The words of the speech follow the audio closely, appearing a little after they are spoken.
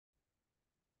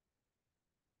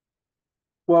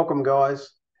Welcome, guys.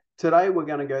 Today we're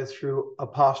going to go through a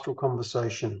pastoral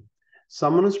conversation.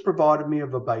 Someone has provided me a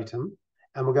verbatim,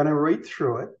 and we're going to read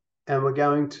through it, and we're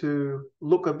going to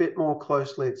look a bit more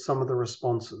closely at some of the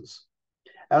responses.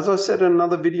 As I said in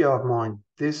another video of mine,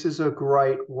 this is a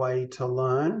great way to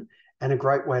learn and a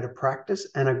great way to practice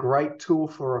and a great tool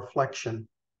for reflection.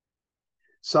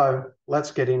 So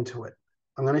let's get into it.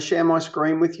 I'm going to share my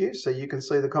screen with you so you can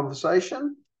see the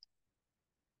conversation.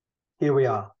 Here we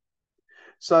are.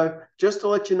 So just to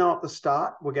let you know at the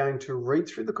start, we're going to read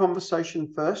through the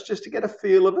conversation first, just to get a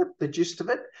feel of it, the gist of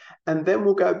it, and then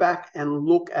we'll go back and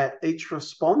look at each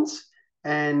response,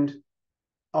 and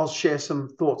I'll share some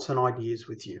thoughts and ideas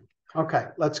with you. Okay,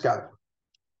 let's go.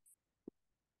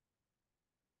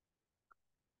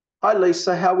 Hi,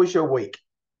 Lisa. How was your week?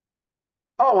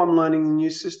 Oh, I'm learning the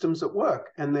new systems at work,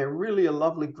 and they're really a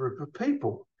lovely group of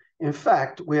people. In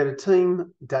fact, we had a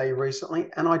team day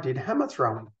recently, and I did hammer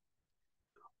throwing.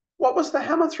 What was the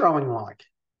hammer throwing like?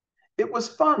 It was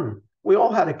fun. We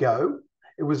all had a go.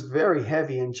 It was very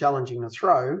heavy and challenging to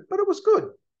throw, but it was good.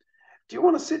 Do you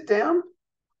want to sit down?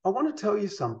 I want to tell you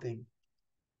something.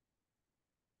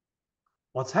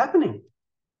 What's happening?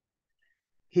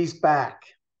 He's back.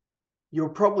 You'll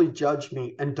probably judge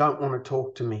me and don't want to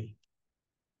talk to me.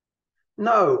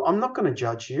 No, I'm not going to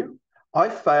judge you. I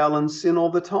fail and sin all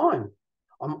the time.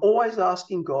 I'm always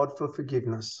asking God for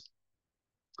forgiveness.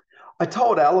 I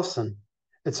told Alison,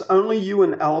 it's only you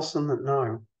and Alison that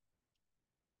know.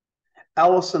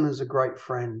 Alison is a great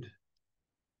friend.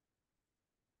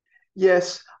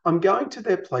 Yes, I'm going to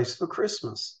their place for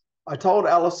Christmas. I told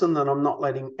Alison that I'm not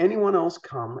letting anyone else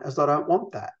come, as I don't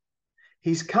want that.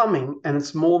 He's coming, and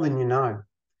it's more than you know.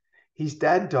 His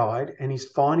dad died, and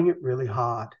he's finding it really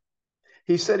hard.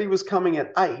 He said he was coming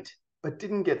at 8, but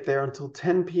didn't get there until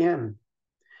 10 p.m.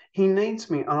 He needs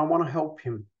me, and I want to help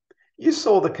him. You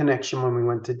saw the connection when we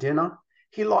went to dinner.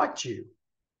 He liked you.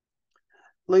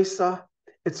 Lisa,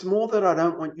 it's more that I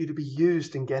don't want you to be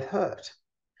used and get hurt.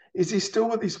 Is he still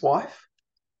with his wife?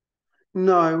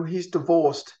 No, he's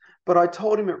divorced, but I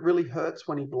told him it really hurts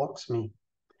when he blocks me.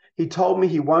 He told me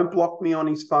he won't block me on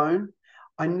his phone.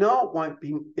 I know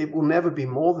it will never be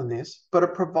more than this, but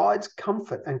it provides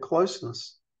comfort and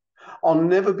closeness. I'll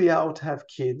never be able to have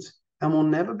kids and will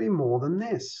never be more than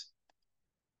this.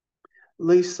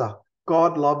 Lisa,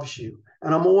 God loves you,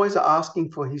 and I'm always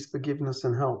asking for his forgiveness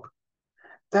and help.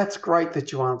 That's great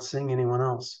that you aren't seeing anyone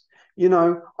else. You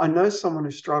know, I know someone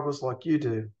who struggles like you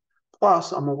do.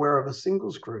 Plus, I'm aware of a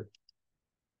singles group.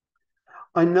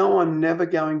 I know I'm never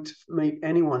going to meet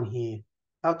anyone here.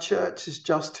 Our church is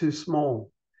just too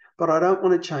small, but I don't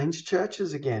want to change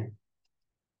churches again.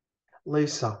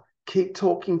 Lisa, keep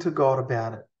talking to God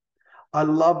about it. I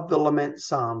love the lament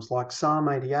psalms like Psalm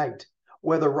 88,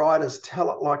 where the writers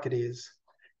tell it like it is.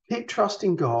 Keep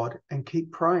trusting God and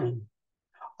keep praying.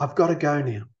 I've got to go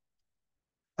now.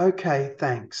 Okay,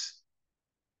 thanks.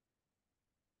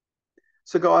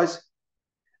 So guys,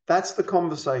 that's the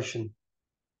conversation.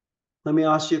 Let me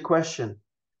ask you a question.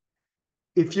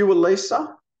 If you were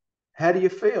Lisa, how do you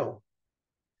feel?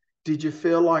 Did you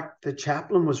feel like the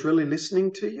chaplain was really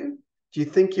listening to you? Do you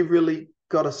think you really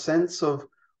got a sense of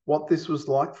what this was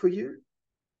like for you?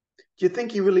 Do you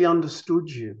think he really understood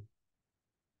you?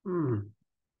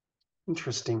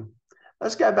 Interesting.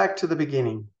 Let's go back to the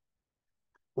beginning.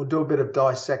 We'll do a bit of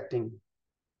dissecting.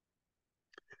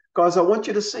 Guys, I want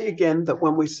you to see again that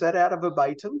when we set out a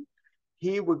verbatim,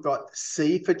 here we've got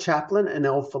C for chaplain and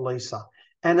L for Lisa.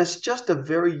 And it's just a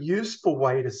very useful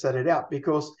way to set it out,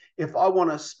 because if I want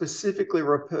to specifically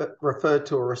refer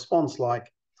to a response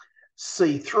like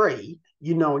C3,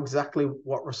 you know exactly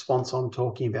what response I'm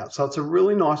talking about. So it's a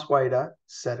really nice way to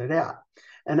set it out.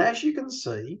 And as you can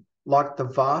see, like the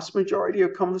vast majority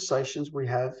of conversations we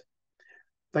have,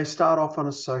 they start off on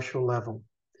a social level.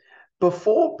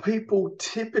 Before people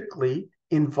typically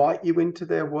invite you into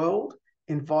their world,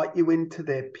 invite you into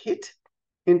their pit,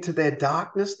 into their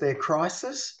darkness, their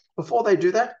crisis, before they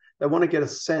do that, they want to get a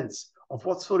sense of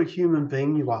what sort of human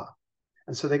being you are.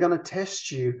 And so they're going to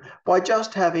test you by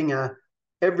just having a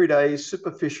everyday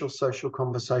superficial social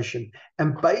conversation.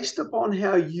 And based upon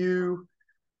how you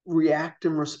react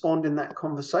and respond in that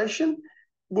conversation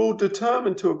will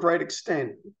determine to a great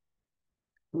extent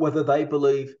whether they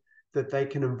believe that they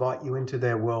can invite you into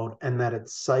their world and that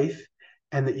it's safe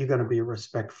and that you're going to be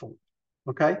respectful.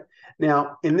 Okay.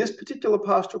 Now, in this particular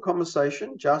pastoral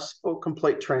conversation, just for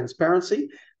complete transparency,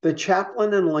 the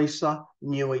chaplain and Lisa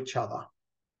knew each other.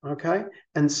 Okay.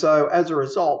 And so as a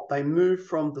result, they moved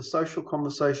from the social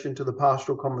conversation to the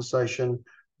pastoral conversation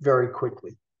very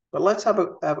quickly. But let's have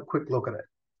a quick look at it.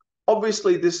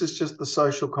 Obviously, this is just the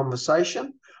social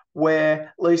conversation.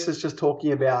 where Lisa's just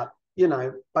talking about, you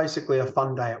know, basically a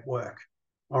fun day at work.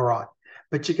 All right.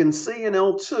 But you can see in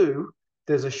L2,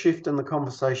 there's a shift in the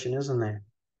conversation, isn't there?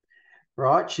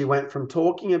 Right? She went from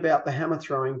talking about the hammer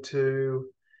throwing to,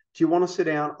 do you want to sit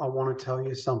down? I want to tell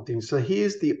you something. So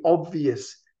here's the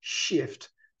obvious shift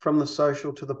from the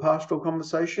social to the pastoral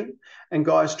conversation. And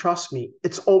guys, trust me,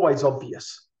 it's always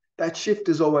obvious. That shift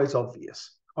is always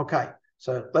obvious. Okay,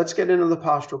 so let's get into the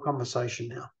pastoral conversation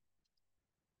now.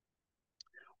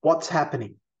 What's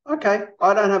happening? Okay,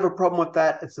 I don't have a problem with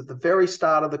that. It's at the very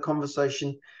start of the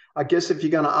conversation. I guess if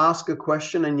you're going to ask a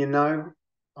question, and you know,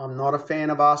 I'm not a fan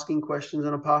of asking questions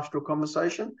in a pastoral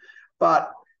conversation,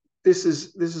 but this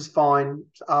is fine.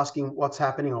 Asking what's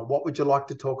happening or what would you like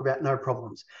to talk about, no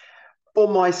problems. For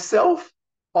myself,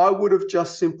 I would have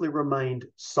just simply remained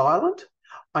silent.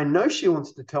 I know she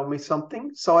wants to tell me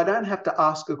something, so I don't have to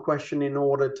ask a question in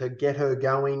order to get her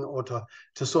going or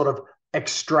to sort of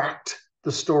extract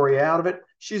the story out of it.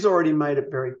 She's already made it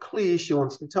very clear she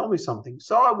wants to tell me something,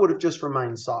 so I would have just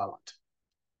remained silent.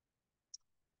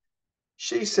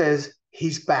 She says,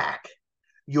 he's back.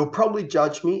 You'll probably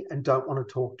judge me and don't want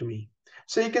to talk to me.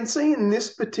 So you can see in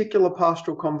this particular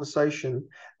pastoral conversation,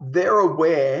 they're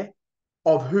aware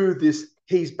of who this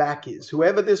he's back is.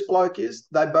 Whoever this bloke is,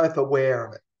 they're both aware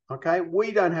of it. Okay.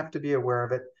 We don't have to be aware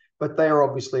of it, but they're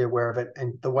obviously aware of it.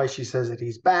 And the way she says it,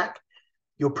 he's back.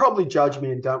 You'll probably judge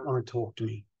me and don't want to talk to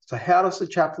me. So how does the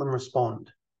chaplain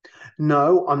respond?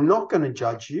 No, I'm not going to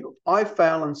judge you. I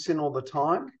fail and sin all the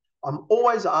time. I'm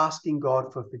always asking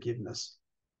God for forgiveness.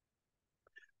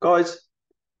 Guys,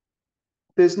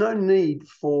 there's no need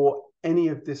for any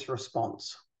of this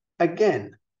response.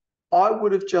 Again, I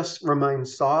would have just remained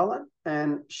silent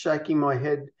and shaking my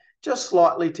head just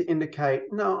slightly to indicate,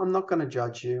 no, I'm not going to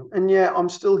judge you. And yeah, I'm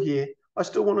still here. I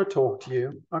still want to talk to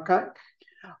you. Okay.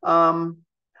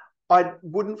 I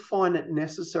wouldn't find it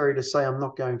necessary to say I'm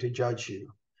not going to judge you.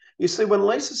 You see, when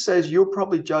Lisa says you'll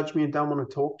probably judge me and don't want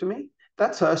to talk to me,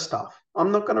 that's her stuff.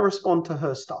 I'm not going to respond to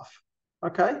her stuff.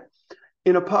 Okay.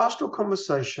 In a pastoral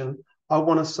conversation, I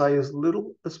want to say as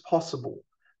little as possible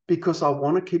because I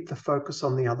want to keep the focus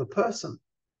on the other person.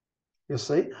 You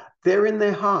see, they're in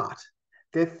their heart,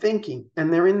 they're thinking,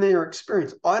 and they're in their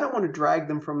experience. I don't want to drag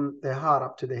them from their heart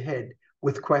up to their head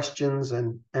with questions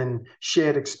and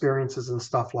shared experiences and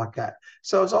stuff like that.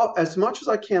 So as much as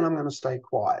I can, I'm going to stay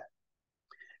quiet.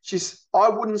 I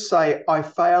wouldn't say I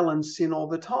fail and sin all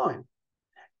the time.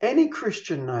 Any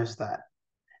Christian knows that.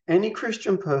 Any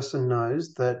Christian person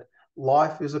knows that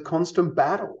life is a constant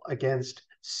battle against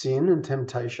sin and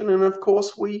temptation. And of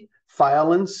course, we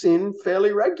fail and sin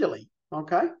fairly regularly.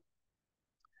 Okay.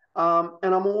 And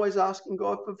I'm always asking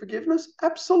God for forgiveness.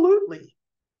 Absolutely.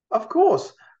 Of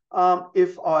course.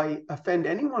 If I offend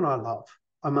anyone I love,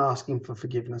 I'm asking for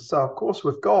forgiveness. So, of course,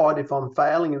 with God, if I'm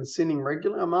failing and sinning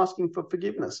regularly, I'm asking for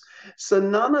forgiveness. So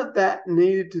none of that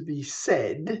needed to be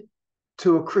said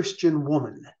to a Christian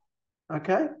woman.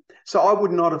 Okay. So I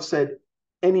would not have said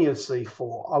any of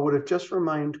C4. I would have just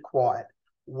remained quiet,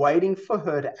 waiting for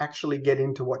her to actually get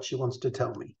into what she wants to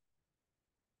tell me.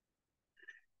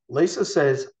 Lisa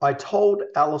says, I told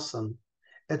Alison,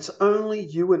 it's only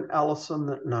you and Alison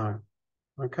that know.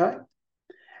 Okay.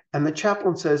 And the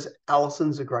chaplain says,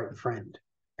 Alison's a great friend.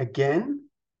 Again,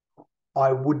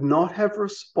 I would not have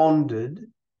responded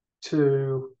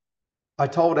to, I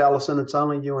told Alison, it's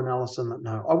only you and Alison that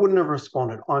know. I wouldn't have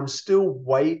responded. I'm still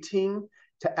waiting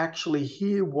to actually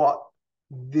hear what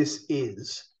this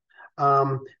is.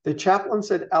 The chaplain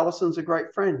said, Alison's a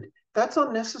great friend. That's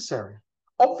unnecessary.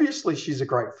 Obviously, she's a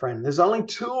great friend. There's only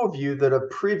two of you that are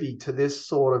privy to this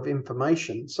sort of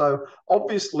information. So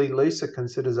obviously, Lisa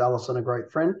considers Alison a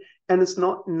great friend, and it's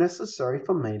not necessary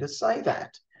for me to say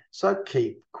that. So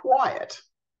keep quiet.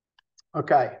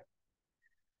 Okay.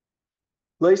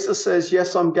 Lisa says,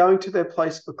 yes, I'm going to their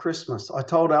place for Christmas. I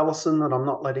told Alison that I'm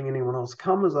not letting anyone else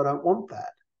come as I don't want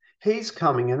that. He's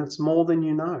coming and it's more than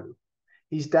you know.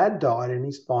 His dad died and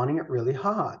he's finding it really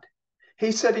hard.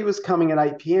 He said he was coming at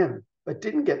 8 p.m., but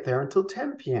didn't get there until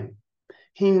 10 p.m.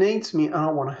 He needs me and I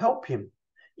want to help him.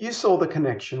 You saw the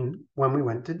connection when we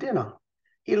went to dinner.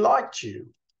 He liked you.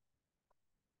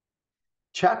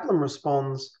 Chaplain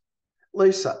responds,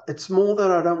 Lisa, it's more that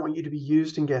I don't want you to be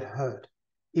used and get hurt.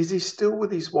 Is he still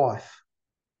with his wife?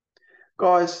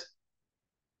 Guys,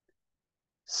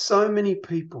 so many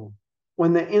people,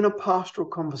 when they're in a pastoral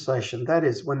conversation, that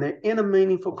is, when they're in a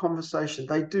meaningful conversation,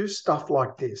 they do stuff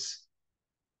like this.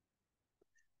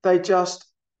 They just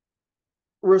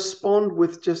respond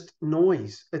with just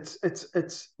noise.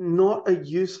 It's not a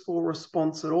useful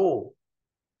response at all.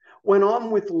 When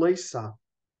I'm with Lisa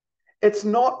It's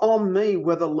not on me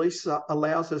whether Lisa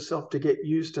allows herself to get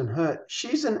used and hurt.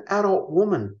 She's an adult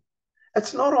woman.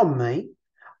 It's not on me.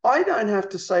 I don't have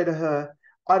to say to her,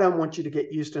 I don't want you to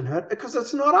get used and hurt, because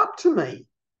it's not up to me.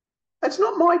 It's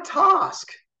not my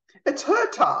task. It's her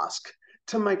task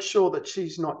to make sure that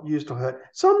she's not used or hurt.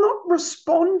 So I'm not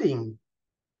responding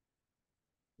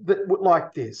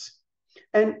like this.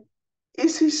 And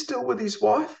is he still with his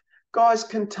wife? Guys,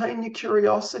 contain your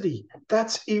curiosity.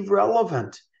 That's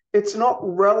irrelevant. It's not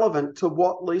relevant to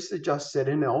what Lisa just said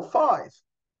in L5.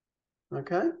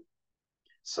 Okay?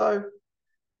 So,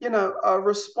 a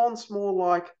response more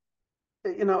like,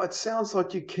 it sounds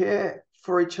like you care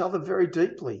for each other very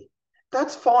deeply.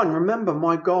 That's fine. Remember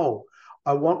my goal.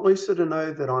 I want Lisa to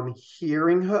know that I'm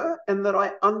hearing her and that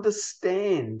I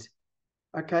understand.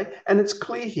 Okay. And it's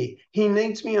clear here. He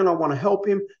needs me and I want to help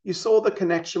him. You saw the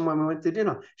connection when we went to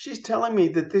dinner. She's telling me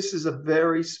that this is a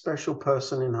very special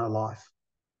person in her life.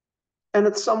 And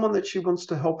it's someone that she wants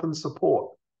to help and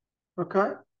support.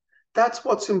 Okay. That's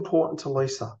what's important to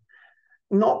Lisa.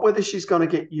 Not whether she's going to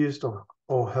get used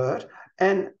or hurt.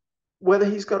 And whether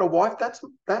he's got a wife,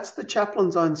 that's the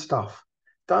chaplain's own stuff.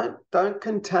 Don't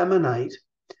contaminate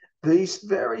these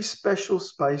very special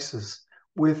spaces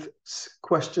with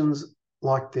questions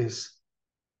like this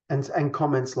and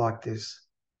comments like this.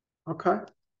 Okay?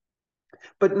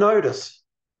 But notice,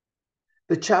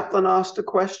 the chaplain asked a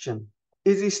question.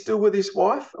 Is he still with his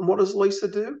wife? And what does Lisa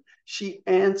do? She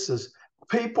answers.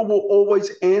 People will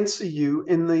always answer you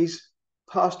in these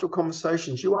pastoral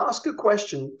conversations. You ask a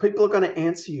question, people are going to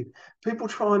answer you. People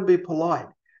try and be polite.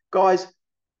 Guys,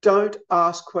 don't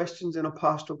ask questions in a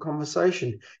pastoral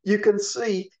conversation. You can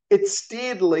see it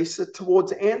steered Lisa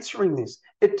towards answering this.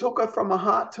 It took her from her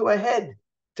heart to her head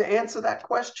to answer that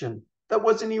question. That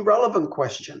was an irrelevant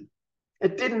question.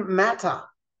 It didn't matter.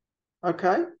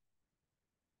 Okay?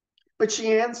 But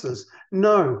she answers,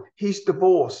 no, he's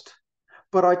divorced.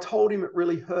 But I told him it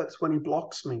really hurts when he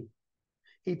blocks me.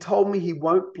 He told me he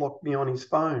won't block me on his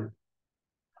phone.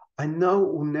 I know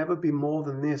it will never be more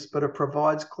than this, but it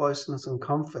provides closeness and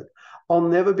comfort. I'll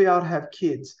never be able to have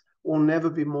kids. Will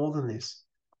never be more than this.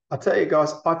 I tell you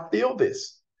guys, I feel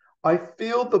this. I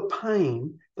feel the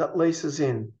pain that Lisa's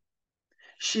in.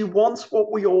 She wants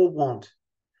what we all want.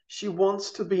 She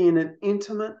wants to be in an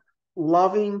intimate,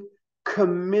 loving,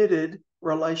 committed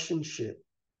relationship.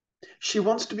 She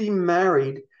wants to be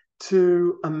married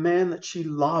to a man that she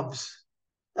loves.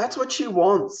 That's what she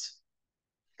wants.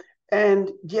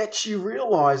 And yet she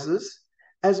realizes,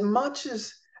 as much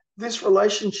as this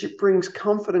relationship brings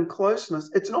comfort and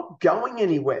closeness, it's not going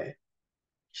anywhere.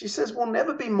 She says, we'll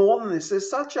never be more than this. There's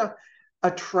such a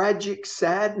tragic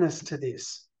sadness to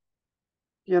this.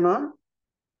 I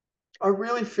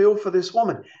really feel for this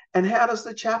woman. And how does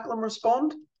the chaplain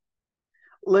respond?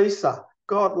 Lisa,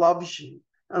 God loves you.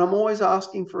 And I'm always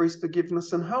asking for his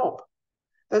forgiveness and help.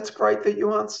 That's great that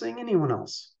you aren't seeing anyone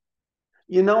else.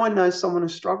 I know someone who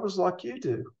struggles like you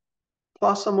do.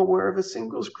 Plus, I'm aware of a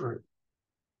singles group.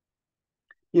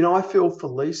 I feel for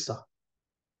Lisa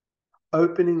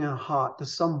opening her heart to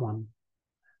someone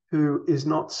who is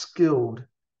not skilled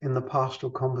in the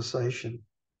pastoral conversation.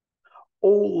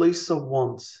 All Lisa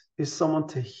wants is someone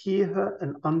to hear her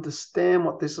and understand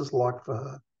what this is like for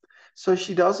her. So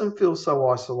she doesn't feel so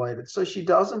isolated. So she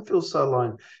doesn't feel so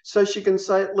alone. So she can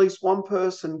say, at least one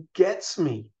person gets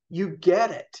me. You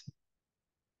get it.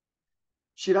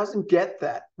 She doesn't get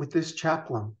that with this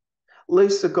chaplain.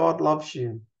 Lisa, God loves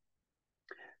you.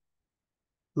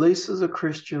 Lisa's a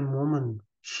Christian woman.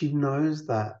 She knows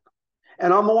that.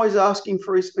 And I'm always asking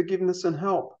for his forgiveness and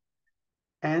help.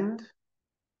 And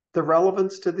the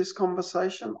relevance to this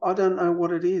conversation, I don't know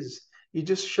what it is. You're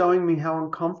just showing me how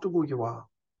uncomfortable you are.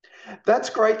 That's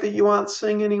great that you aren't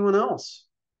seeing anyone else.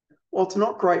 Well, it's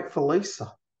not great for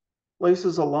Lisa.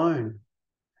 Lisa's alone.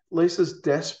 Lisa's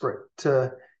desperate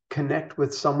to connect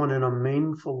with someone in a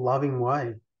meaningful, loving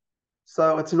way.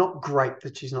 So it's not great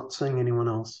that she's not seeing anyone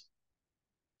else.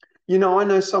 I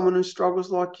know someone who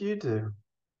struggles like you do.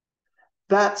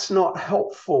 That's not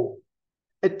helpful.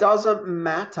 It doesn't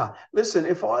matter. Listen,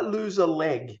 if I lose a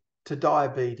leg to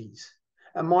diabetes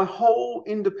and my whole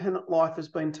independent life has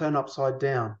been turned upside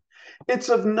down, it's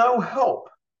of no help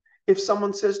if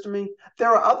someone says to me,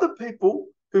 there are other people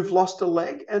who've lost a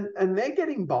leg and they're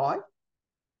getting by.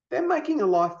 They're making a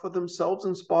life for themselves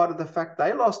in spite of the fact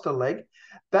they lost a leg.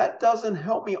 That doesn't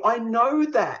help me. I know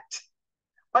that.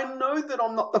 I know that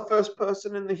I'm not the first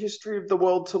person in the history of the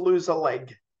world to lose a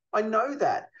leg. I know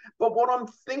that. But what I'm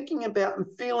thinking about and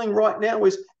feeling right now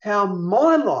is how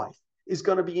my life is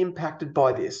going to be impacted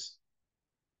by this.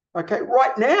 Okay,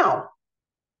 right now.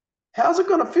 How's it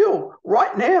going to feel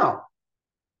right now?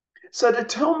 So to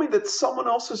tell me that someone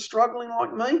else is struggling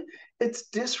like me, it's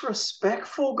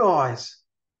disrespectful, guys.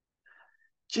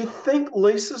 Do you think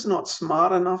Lisa's not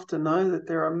smart enough to know that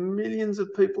there are millions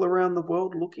of people around the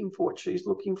world looking for what she's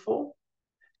looking for?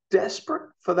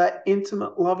 Desperate for that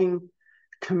intimate, loving,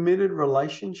 committed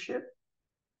relationship?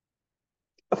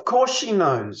 Of course she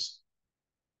knows.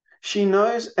 She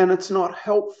knows, and it's not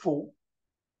helpful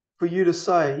for you to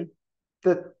say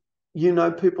that you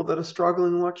know people that are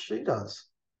struggling like she does.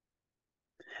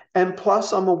 And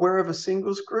plus, I'm aware of a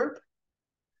singles group.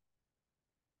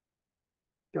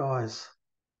 Guys,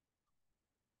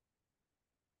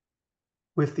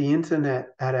 with the internet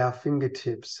at our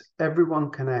fingertips, everyone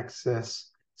can access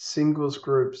singles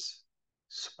groups,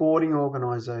 sporting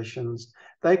organizations.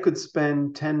 They could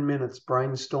spend 10 minutes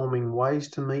brainstorming ways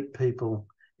to meet people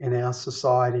in our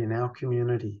society, in our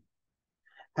community.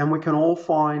 And we can all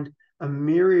find a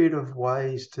myriad of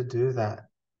ways to do that.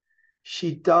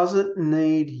 She doesn't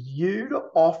need you to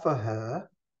offer her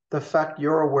the fact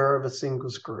you're aware of a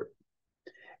singles group.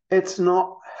 It's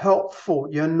not helpful.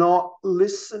 You're not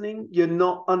listening. You're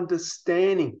not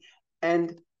understanding.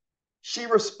 And she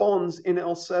responds in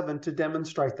L7 to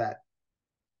demonstrate that.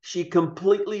 She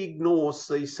completely ignores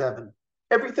C7.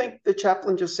 Everything the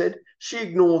chaplain just said, she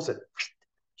ignores it.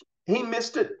 He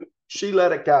missed it. She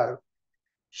let it go.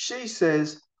 She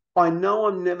says, I know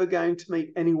I'm never going to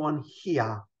meet anyone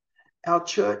here. Our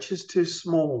church is too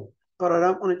small, but I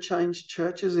don't want to change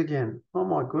churches again. Oh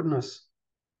my goodness.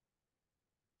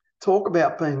 Talk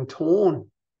about being torn.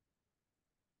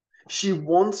 She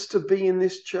wants to be in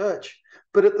this church,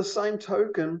 but at the same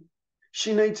token,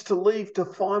 she needs to leave to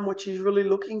find what she's really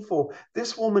looking for.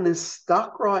 This woman is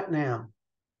stuck right now.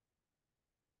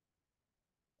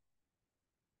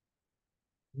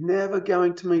 Never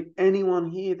going to meet anyone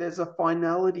here. There's a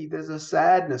finality, there's a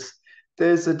sadness,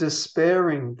 there's a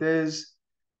despairing, there's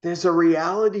a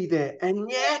reality there. And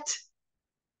yet,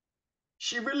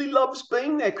 she really loves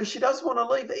being there because she doesn't want to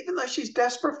leave. Even though she's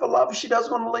desperate for love, she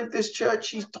doesn't want to leave this church.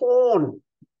 She's torn.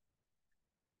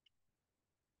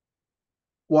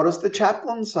 What does the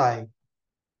chaplain say?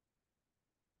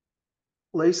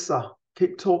 Lisa,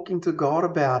 keep talking to God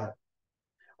about it.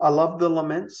 I love the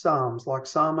lament psalms like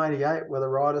Psalm 88 where the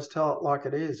writers tell it like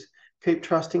it is. Keep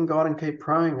trusting God and keep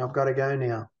praying. I've got to go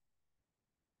now.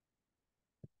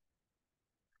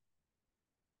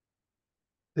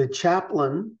 The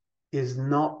chaplain is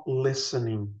not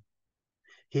listening.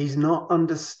 He's not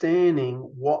understanding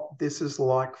what this is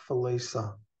like for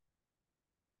Lisa.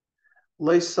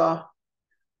 Lisa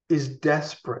is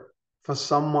desperate for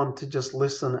someone to just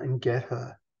listen and get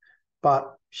her,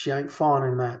 but she ain't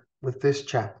finding that with this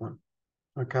chaplain.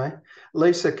 Okay.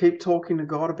 Lisa, keep talking to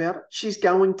God about it. She's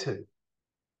going to.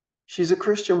 She's a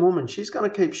Christian woman. She's going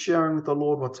to keep sharing with the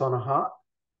Lord what's on her heart.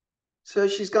 So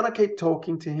she's going to keep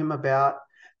talking to him about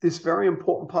this very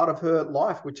important part of her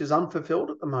life, which is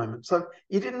unfulfilled at the moment. So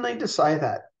you didn't need to say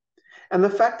that. And the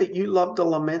fact that you love the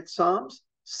lament psalms,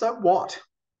 so what?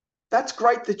 That's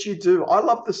great that you do. I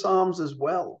love the psalms as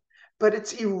well, but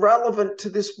it's irrelevant to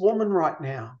this woman right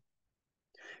now.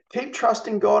 Keep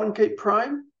trusting God and keep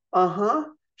praying.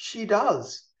 She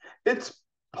does. It's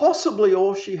possibly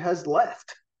all she has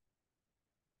left.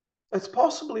 It's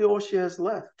possibly all she has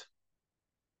left.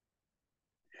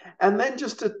 And then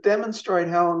just to demonstrate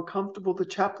how uncomfortable the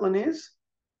chaplain is,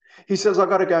 he says, I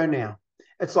got to go now.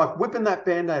 It's like whipping that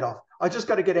Band-Aid off. I just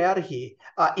got to get out of here.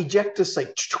 Ejector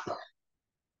seat.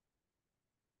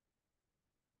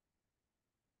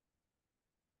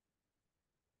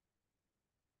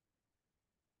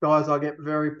 Guys, I get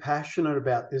very passionate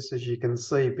about this, as you can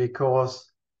see,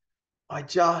 because I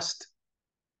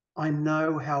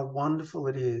know how wonderful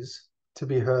it is to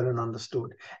be heard and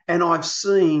understood. And I've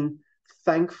seen,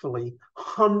 thankfully,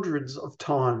 hundreds of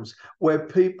times where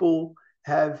people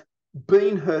have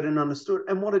been heard and understood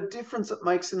and what a difference it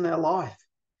makes in their life.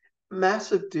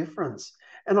 Massive difference.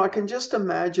 And I can just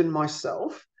imagine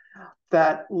myself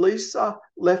that Lisa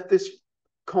left this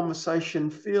conversation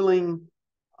feeling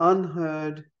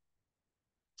unheard,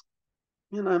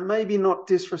 maybe not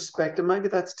disrespected, maybe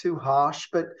that's too harsh,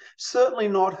 but certainly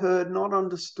not heard, not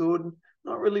understood,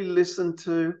 not really listened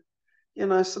to,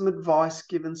 some advice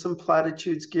given, some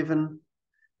platitudes given,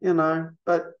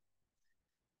 but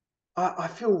I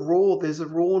feel raw. There's a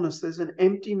rawness, there's an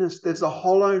emptiness, there's a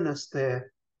hollowness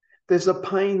there. There's a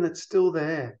pain that's still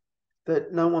there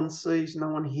that no one sees, no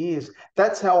one hears.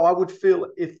 That's how I would feel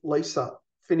if Lisa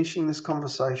finishing this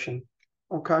conversation.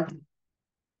 Okay.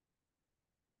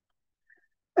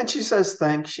 And she says,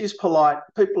 thanks. She's polite.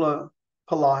 People are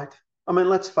polite. I mean,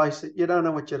 let's face it. You don't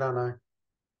know what you don't know.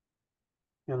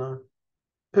 You know.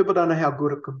 People don't know how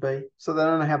good it could be, so they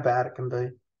don't know how bad it can be.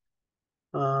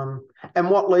 And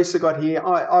what Lisa got here,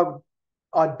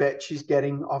 I'd bet she's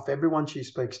getting off everyone she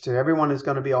speaks to. Everyone is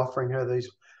going to be offering her these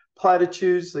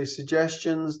platitudes, these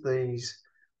suggestions, these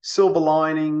silver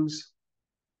linings,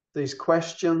 these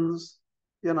questions.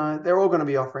 You know, they're all going to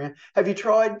be offering it. Have you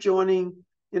tried joining,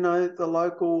 you know, the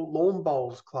local lawn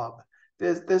bowls club?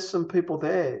 There's some people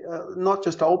there, not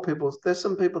just old people. There's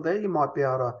some people there you might be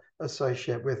able to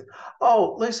associate with.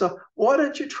 Oh, Lisa, why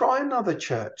don't you try another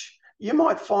church? You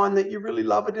might find that you really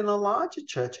love it in a larger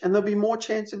church, and there'll be more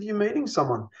chance of you meeting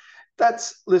someone.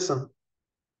 Listen,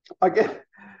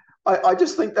 I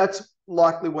just think that's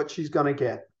likely what she's going to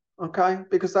get, okay?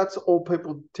 Because that's all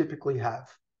people typically have,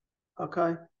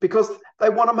 okay? Because they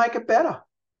want to make it better.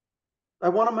 They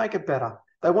want to make it better.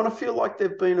 They want to feel like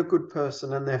they've been a good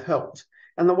person and they've helped.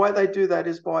 And the way they do that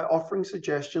is by offering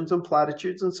suggestions and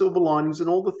platitudes and silver linings and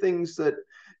all the things that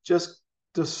just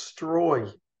destroy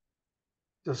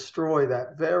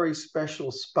that very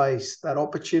special space, that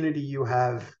opportunity you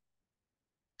have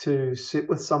to sit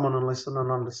with someone and listen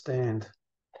and understand.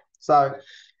 So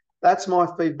that's my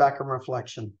feedback and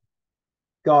reflection.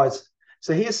 Guys,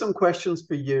 so here's some questions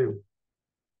for you.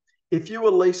 If you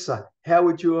were Lisa, how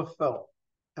would you have felt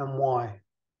and why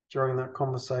during that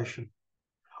conversation?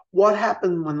 What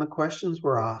happened when the questions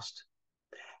were asked?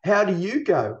 How do you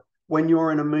go when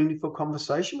you're in a meaningful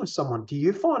conversation with someone? Do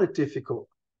you find it difficult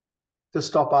to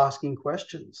stop asking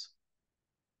questions?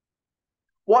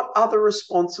 What other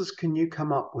responses can you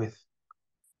come up with?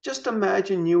 Just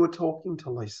imagine you were talking to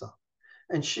Lisa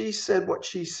and she said what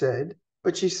she said,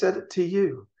 but she said it to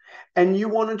you. And you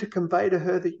wanted to convey to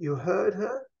her that you heard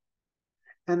her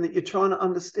and that you're trying to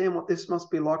understand what this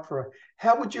must be like for her.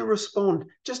 How would you respond?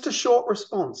 Just a short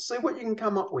response. See what you can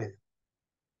come up with.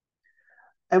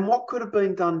 And what could have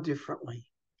been done differently?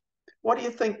 What do you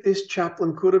think this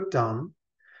chaplain could have done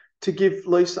to give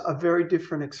Lisa a very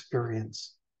different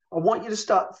experience? I want you to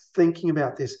start thinking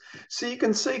about this. So you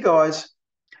can see, guys,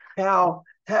 how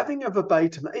having a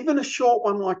verbatim, even a short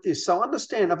one like this, so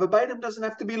understand a verbatim doesn't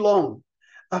have to be long.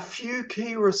 A few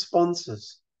key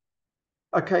responses,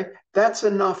 okay, that's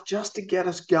enough just to get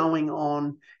us going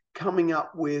on coming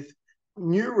up with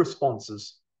new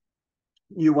responses,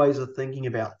 new ways of thinking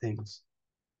about things.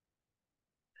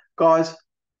 Guys,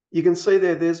 you can see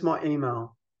there's my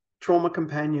email,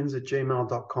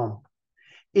 traumacompanions@gmail.com.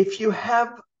 If you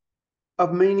have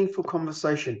a meaningful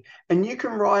conversation and you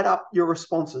can write up your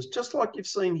responses, just like you've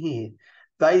seen here,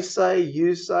 they say,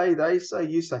 you say, they say,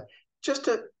 you say, just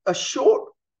a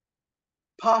short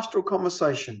pastoral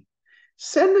conversation,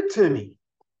 send it to me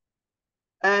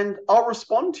and I'll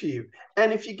respond to you.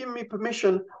 And if you give me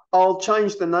permission, I'll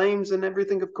change the names and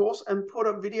everything, of course, and put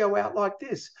a video out like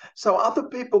this so other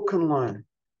people can learn.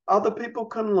 Other people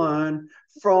can learn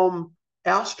from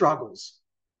our struggles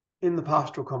in the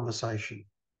pastoral conversation.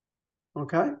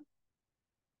 Okay?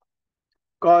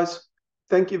 Guys,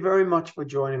 thank you very much for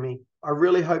joining me. I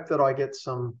really hope that I get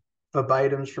some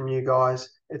verbatims from you guys.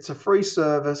 It's a free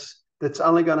service that's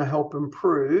only going to help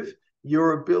improve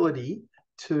your ability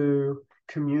to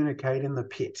communicate in the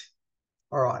pit.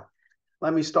 All right,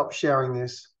 let me stop sharing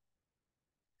this.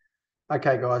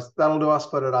 Okay, guys, that'll do us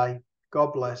for today.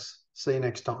 God bless. See you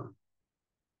next time.